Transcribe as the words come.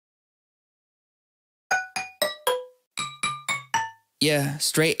Yeah,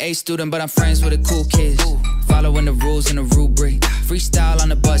 straight A student, but I'm friends with the cool kids. Following the rules in the rubric. Freestyle on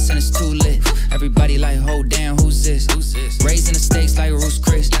the bus and it's too lit. Everybody like, oh damn, who's this? Raising the stakes like Ruth,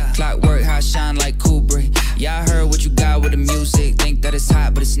 Clockwork, how I shine like Kubrick. Yeah, I heard what you got with the music. Think that it's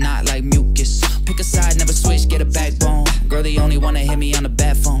hot, but it's not like mucus. Pick a side, never switch, get a backbone. Girl, the only one that hit me on the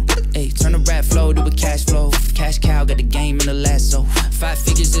bad phone. Hey, turn the rap flow to a cash flow. Cash cow, got the game in the lasso. 5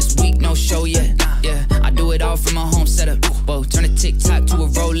 figures this week, no show yet. Yeah, I do it all from a home setup. Whoa, turn a TikTok to a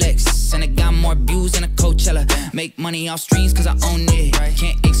Rolex. And it got more views than a Coachella. Make money off streams cause I own it.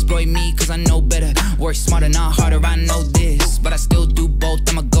 Can't exploit me cause I know better. Work smarter, not harder, I know this. But I still do both,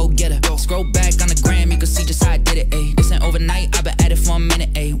 I'm a go-getter. Scroll back on the gram, you can see just how I did it, ayy. This ain't overnight, I've been at it for a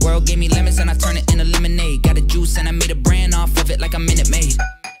minute, ayy. World gave me lemons and I turned it into lemonade. Got a juice and I made a brand off of it like a Minute Maid.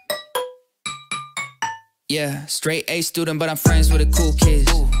 Yeah, straight A student, but I'm friends with the cool kids.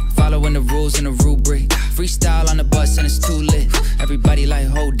 Following the rules in the rubric. Freestyle on the bus and it's too lit. Everybody like,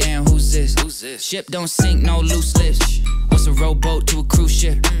 oh damn, who's this? Ship don't sink, no loose lips. What's a rowboat to a cruise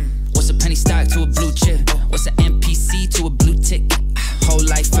ship? What's a penny stock to a blue chip? What's an NPC to a blue tick? Whole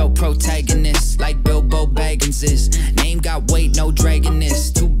life felt protagonist, like Bilbo Baggins is. Name got weight, no dragon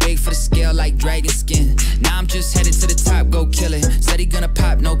this. Too big for the scale like dragon skin. Now I'm just headed to the top, go kill it. Said he gonna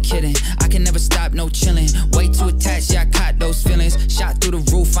pop, no kidding. I can never stop, no chilling. Way too attached, yeah, I caught those feelings. Shot through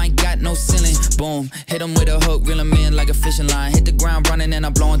the roof, I ain't got no ceiling. Boom, hit him with a hook, reel him in like a fishing line. Hit the ground running and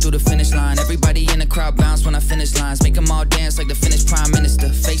I'm blowing through the finish line. Everybody in the crowd bounce when I finish lines. Make them all dance like the Finnish prime minister.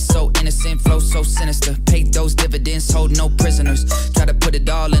 Face so innocent, flow so sinister. Pay those dividends, hold no prisoners. Try to put it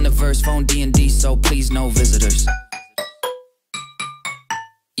all in the verse, phone D&D, so please no visitors.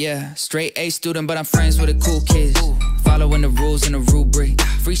 Yeah, straight A student, but I'm friends with the cool kids. Following the rules in the rubric.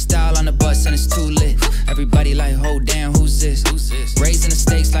 Freestyle on the bus and it's too lit. Everybody like, oh damn, who's this? Raising the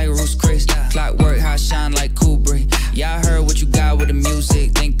stakes like Ruth, Clockwork, how I shine like Kubrick. Yeah, I heard what you got with the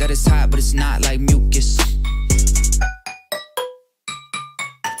music. Think that it's hot, but it's not like mucus.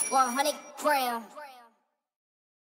 100 grams.